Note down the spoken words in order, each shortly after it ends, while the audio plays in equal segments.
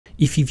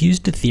If you've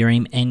used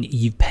Ethereum and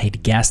you've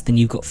paid gas, then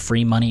you've got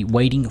free money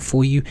waiting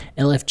for you.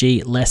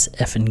 LFG, less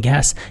effing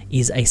gas,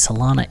 is a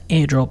Solana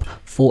airdrop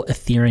for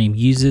Ethereum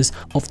users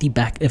off the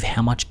back of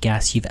how much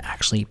gas you've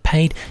actually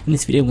paid. In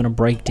this video, I'm going to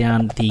break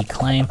down the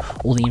claim,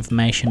 all the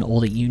information,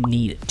 all that you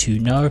need to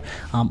know.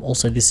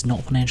 Also, this is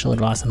not financial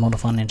advice. I'm not a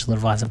financial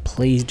advisor.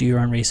 Please do your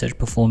own research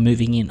before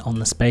moving in on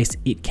the space.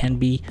 It can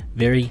be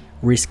very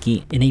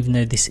risky, and even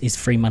though this is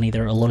free money,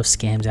 there are a lot of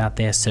scams out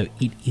there, so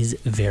it is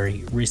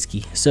very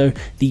risky. So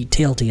the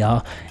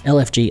TLDR,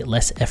 LFG,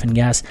 less effing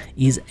gas,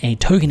 is a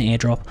token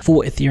airdrop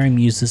for Ethereum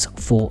users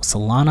for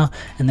Solana,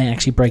 and they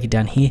actually break it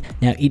down here.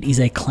 Now, it is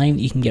a claim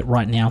that you can get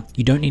right now.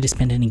 You don't need to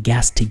spend any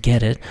gas to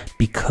get it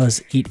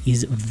because it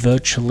is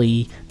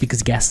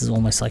because gas is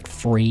almost like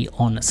free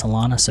on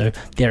Solana, so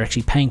they're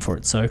actually paying for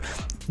it. So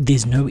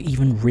there's no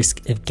even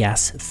risk of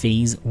gas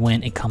fees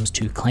when it comes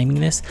to claiming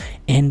this,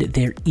 and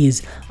there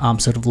is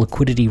sort of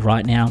liquidity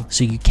right now,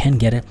 so you can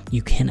get it,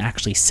 you can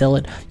actually sell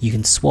it, you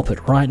can swap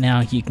it right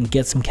now, you can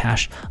get some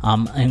cash.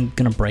 I'm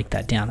gonna break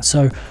that down.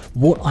 So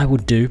what I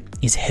would do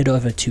is head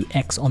over to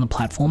X on the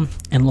platform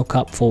and look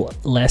up for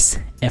less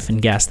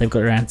effing gas. They've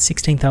got around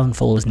 16,000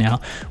 followers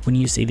now. When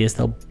you see this,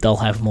 they'll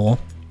have more.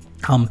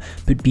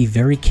 But be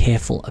very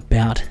careful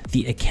about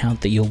the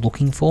account that you're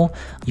looking for.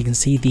 You can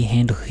see the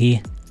handle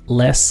here,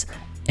 less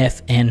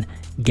FN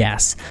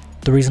gas.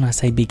 The reason I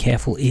say be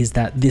careful is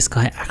that this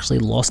guy actually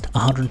lost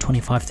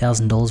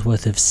 $125,000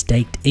 worth of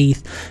staked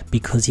ETH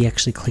because he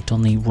actually clicked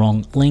on the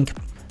wrong link.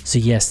 So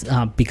yes,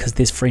 because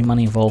there's free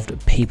money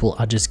involved, people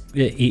are just,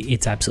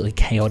 it's absolutely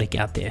chaotic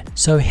out there.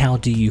 So how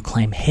do you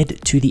claim?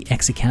 Head to the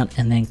X account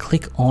and then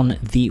click on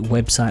the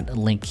website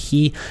link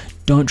here.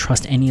 Don't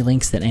trust any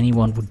links that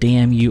anyone will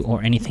DM you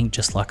or anything,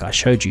 just like I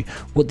showed you.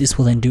 What this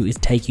will then do is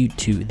take you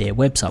to their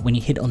website. When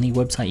you hit on the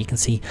website, you can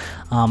see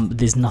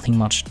there's nothing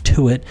much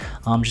to it,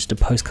 just a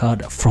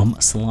postcard from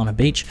Solana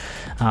Beach.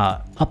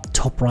 Up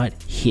top right,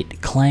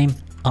 hit claim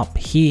up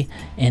here,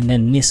 and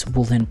then this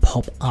will then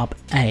pop up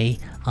a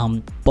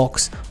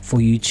box for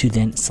you to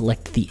then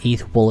select the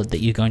ETH wallet that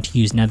you're going to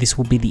use. Now, this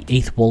will be the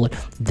ETH wallet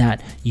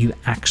that you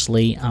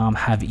actually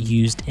have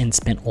used and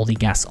spent all the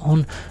gas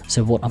on.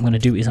 So what I'm going to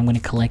do is I'm going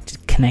to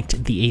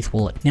connect the ETH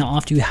wallet. Now,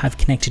 after you have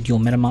connected your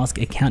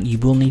MetaMask account, you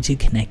will need to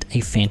connect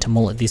a Phantom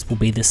wallet. This will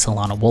be the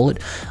Solana wallet.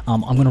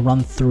 I'm going to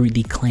run through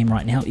the claim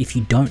right now. If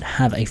you don't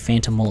have a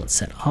Phantom wallet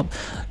set up,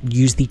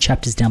 use the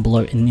chapters down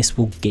below, and this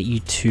will get you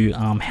to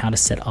how to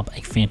set up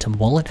a Phantom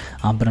wallet.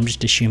 But I'm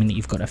just assuming that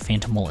you've got a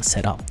Phantom wallet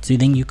set up. So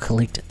then you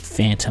collect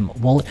Phantom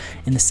wallet,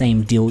 in the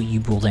same deal, you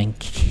will then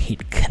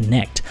hit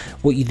connect.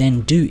 What you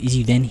then do is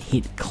you then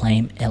hit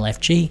claim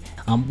LFG.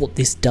 What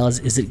this does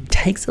is it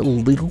takes a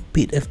little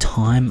bit of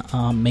time,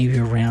 maybe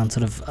around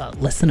sort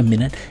of less than a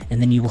minute,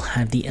 and then you will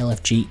have the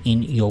LFG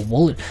in your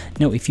wallet.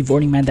 Now, if you've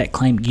already made that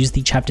claim, use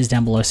the chapters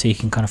down below so you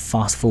can kind of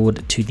fast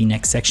forward to the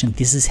next section.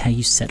 This is how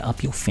you set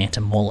up your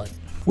Phantom wallet.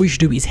 What you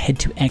should do is head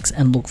to X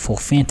and look for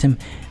Phantom,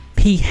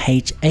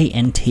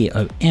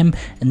 PHANTOM,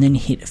 and then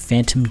hit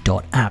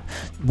phantom.app.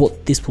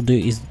 What this will do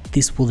is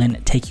this will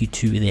then take you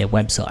to their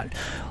website.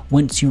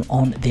 Once you're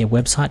on their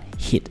website,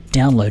 hit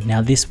download.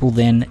 Now, this will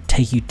then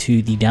take you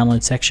to the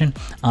download section.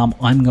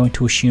 I'm going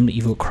to assume that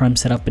you've got Chrome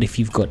set up, but if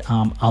you've got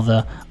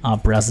other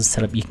browsers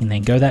set up, you can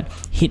then go that.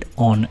 Hit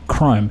on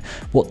Chrome.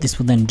 What this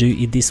will then do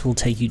is this will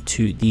take you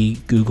to the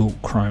Google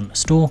Chrome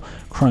Store,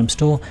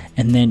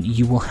 and then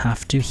you will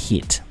have to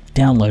hit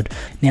download.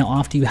 Now,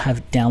 after you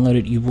have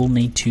downloaded, you will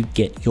need to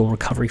get your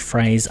recovery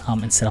phrase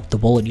and set up the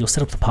wallet. You'll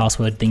set up the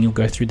password, then you'll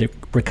go through the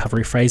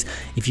recovery phrase.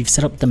 If you've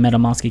set up the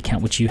MetaMask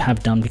account, which you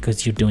have done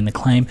because you're doing the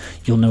claim,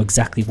 you'll know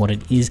exactly what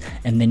it is,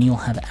 and then you'll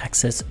have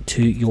access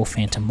to your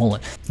Phantom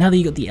wallet. Now that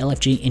you got the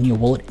LFG in your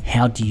wallet,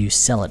 how do you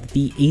sell it?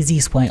 The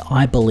easiest way,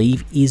 I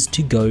believe, is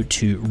to go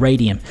to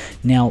Radium.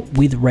 Now,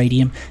 with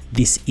Radium,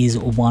 this is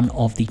one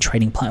of the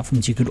trading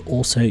platforms. You could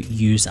also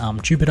use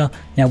Jupiter.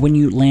 Now, when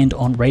you land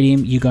on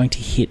Radium, you're going to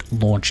hit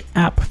launch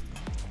app.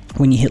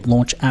 When you hit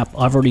launch app,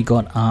 I've already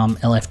got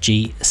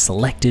LFG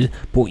selected,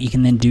 but what you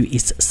can then do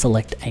is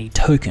select a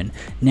token.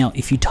 Now,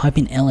 if you type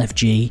in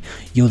LFG,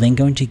 you're then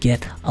going to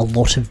get a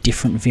lot of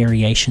different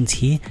variations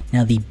here.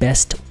 Now, the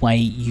best way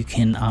you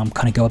can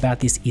kind of go about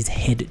this is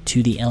head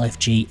to the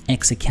LFG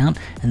X account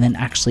and then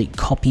actually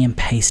copy and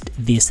paste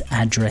this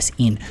address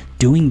in.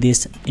 Doing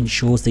this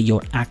ensures that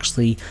you're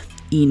actually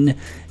in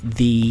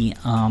the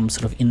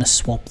sort of in the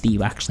swap that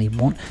you actually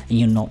want, and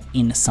you're not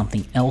in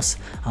something else.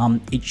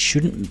 It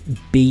shouldn't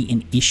be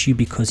an issue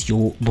because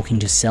you're looking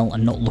to sell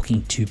and not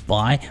looking to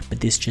buy, but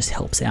this just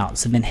helps out.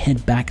 So then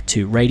head back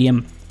to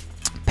Radium,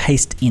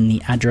 paste in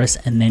the address,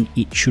 and then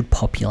it should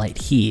populate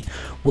here.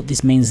 What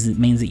this means is it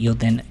means that you're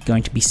then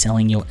going to be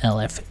selling your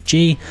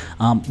LFG.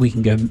 We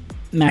can go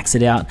max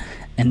it out,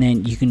 and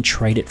then you can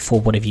trade it for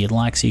whatever you'd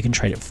like. So you can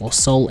trade it for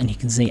Sol, and you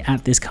can see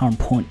at this current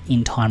point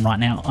in time right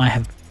now, I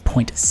have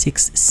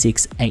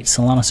 0.668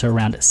 Solana, so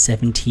around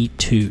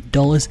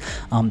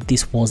 $72.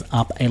 This was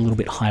up a little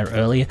bit higher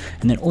earlier,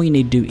 and then all you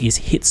need to do is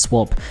hit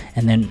swap,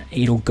 and then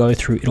it'll go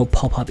through, it'll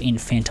pop up in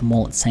Phantom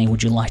Wallet saying,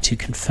 would you like to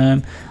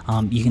confirm?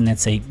 You can then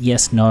say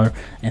yes, no,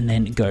 and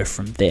then go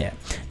from there.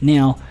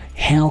 Now,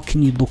 how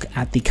can you look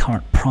at the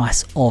current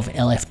price of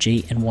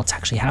LFG and what's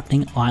actually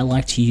happening? I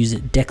like to use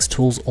Dex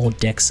Tools or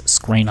Dex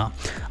Screener.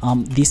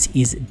 This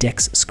is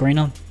Dex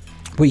Screener.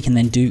 What you can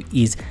then do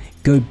is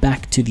go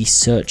back to the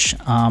search.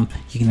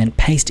 You can then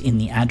paste in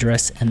the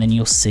address, and then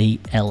you'll see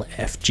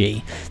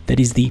LFG. That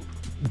is the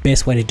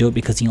best way to do it,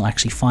 because you'll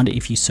actually find it.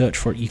 If you search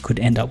for it, you could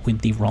end up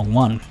with the wrong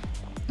one.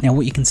 Now,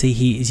 what you can see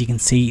here is you can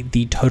see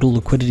the total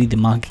liquidity, the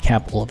market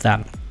cap, all of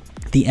that.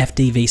 The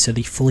FDV, so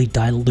the fully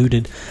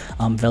diluted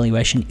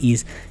valuation,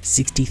 is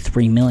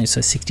 63 million, so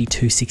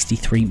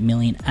 63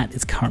 million at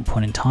its current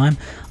point in time.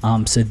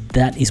 So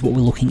that is what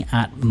we're looking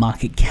at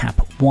market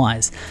cap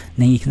wise.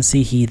 Now you can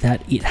see here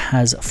that it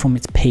has, from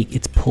its peak,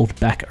 it's pulled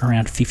back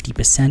around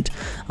 50%.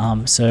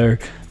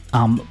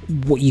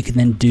 What you can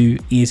then do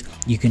is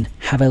you can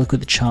have a look at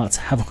the charts,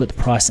 have a look at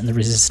the price and the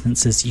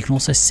resistances. You can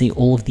also see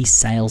all of these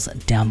sales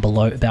down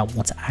below about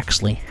what's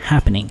actually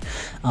happening.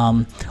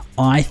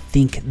 I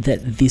think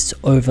that this,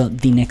 over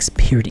the next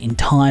period in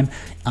time,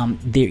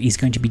 there is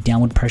going to be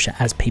downward pressure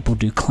as people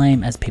do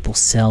claim, as people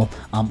sell,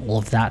 all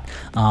of that.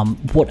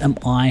 What am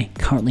I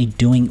currently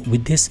doing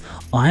with this?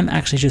 I'm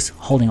actually just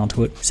holding on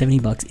to it. 70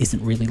 bucks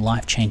isn't really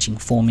life-changing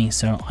for me,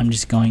 so I'm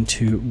just going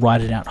to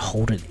ride it out,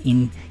 hold it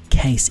in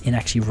case it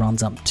actually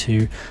runs up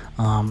to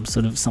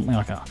sort of something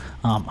like a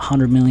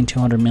 100 million,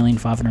 200 million,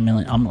 500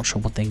 million. I'm not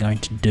sure what they're going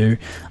to do,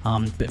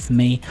 but for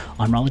me,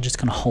 I'm rather just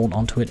going to hold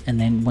on to it, and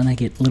then when I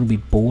get a little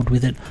bit bored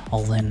with it,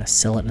 I'll then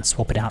sell it and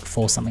swap it out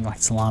for something like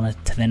Solana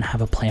to then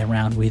have a play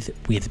around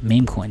with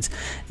meme coins.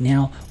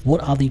 Now,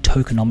 what are the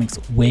tokenomics?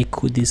 Where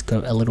could this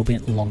go a little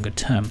bit longer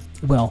term?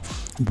 Well,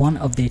 one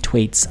of their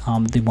tweets,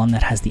 the one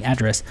that has the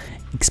address,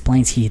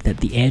 explains here that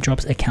the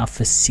airdrops account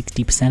for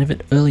 60% of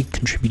it, early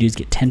contributors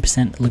get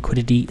 10%,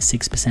 liquidity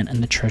 6%,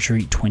 and the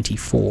treasury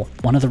 24%.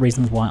 One of the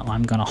reasons why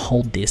I'm going to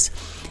hold this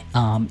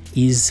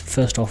is,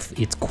 first off,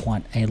 it's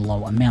quite a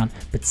low amount,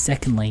 but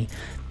secondly,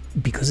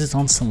 because it's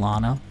on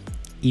Solana,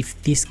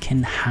 if this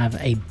can have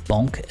a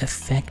bonk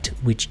effect,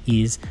 which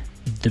is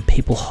the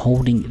people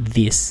holding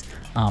this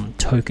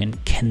token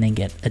can then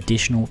get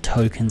additional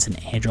tokens and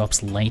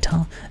airdrops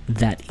later,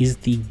 that is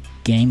the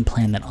game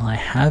plan that I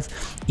have.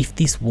 If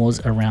this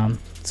was around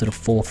sort of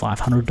 $400 or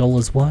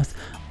 $500 worth,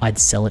 I'd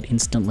sell it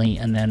instantly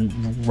and then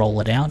roll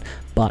it out.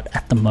 But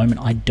at the moment,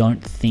 I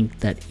don't think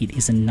that it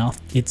is enough.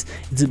 It's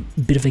a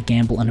bit of a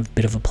gamble and a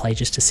bit of a play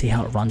just to see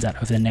how it runs out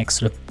over the next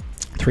sort of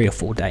 3 or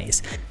 4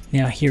 days.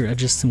 Now, here are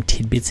just some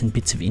tidbits and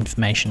bits of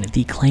information.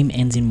 The claim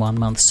ends in 1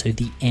 month, so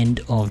the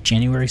end of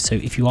January. So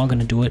if you are going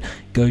to do it,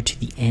 go to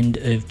the end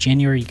of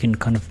January. You can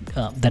kind of,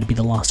 that'd be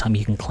the last time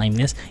you can claim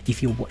this.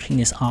 If you're watching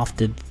this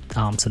after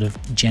sort of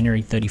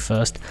January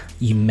 31st,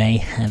 you may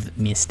have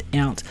missed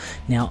out.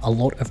 Now, a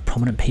lot of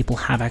prominent people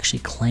have actually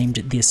claimed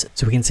this.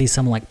 So we can see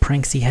someone like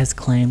Pranksy has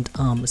claimed,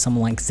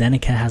 someone like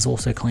Zeneca has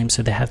also claimed.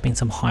 So there have been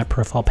some high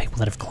profile people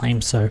that have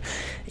claimed. So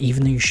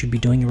even though you should be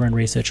doing your own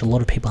research, a lot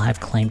of people have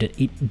claimed it.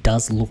 It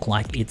does look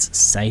like it's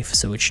safe,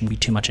 so it shouldn't be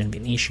too much of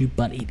an issue,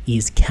 but it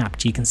is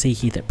capped. You can see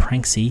here that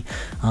Pranksy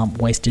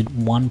wasted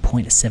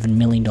 $1.7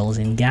 million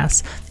in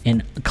gas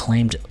and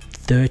claimed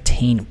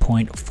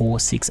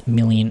 13.46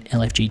 million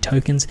LFG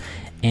tokens,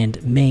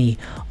 and me,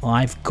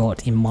 I've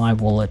got in my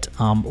wallet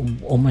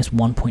almost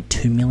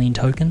 1.2 million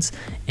tokens,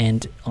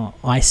 and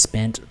I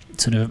spent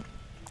sort of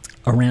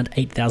around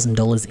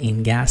 $8,000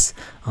 in gas.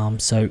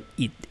 So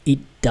it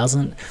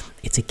doesn't,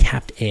 it's a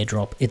capped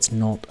airdrop. It's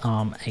not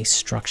a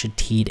structured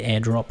tiered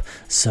airdrop.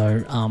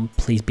 So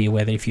please be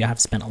aware that if you have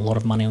spent a lot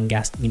of money on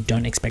gas, you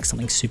don't expect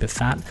something super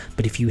fat.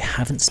 But if you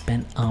haven't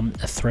spent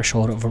a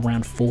threshold of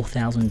around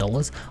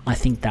 $4,000, I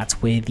think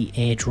that's where the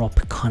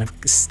airdrop kind of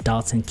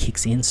starts and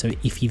kicks in. So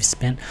if you've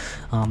spent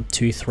 $200,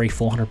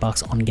 $300,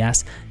 $400 on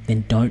gas,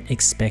 then don't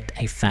expect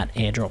a fat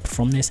airdrop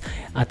from this.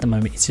 At the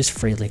moment, it's just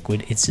free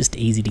liquid. It's just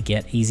easy to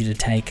get, easy to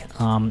take,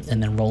 and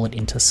then roll it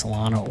into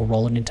Solana or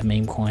roll it into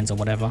meme coins or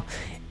whatever.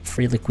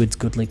 Free liquid's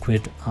good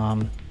liquid.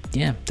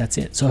 Yeah, that's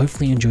it. So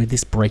hopefully you enjoyed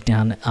this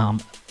breakdown,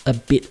 a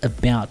bit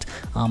about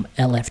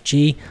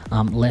LFG,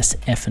 less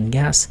F and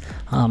gas,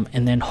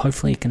 and then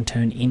hopefully it can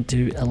turn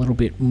into a little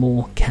bit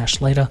more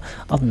cash later.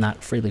 Other than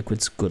that, free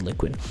liquid's good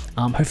liquid.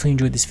 Hopefully you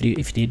enjoyed this video.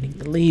 If you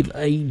did, leave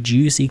a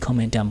juicy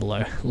comment down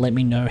below. Let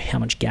me know how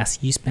much gas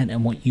you spent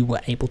and what you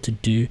were able to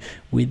do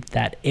with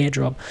that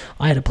airdrop.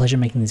 I had a pleasure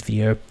making this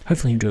video.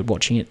 Hopefully you enjoyed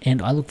watching it,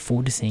 and I look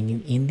forward to seeing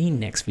you in the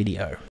next video.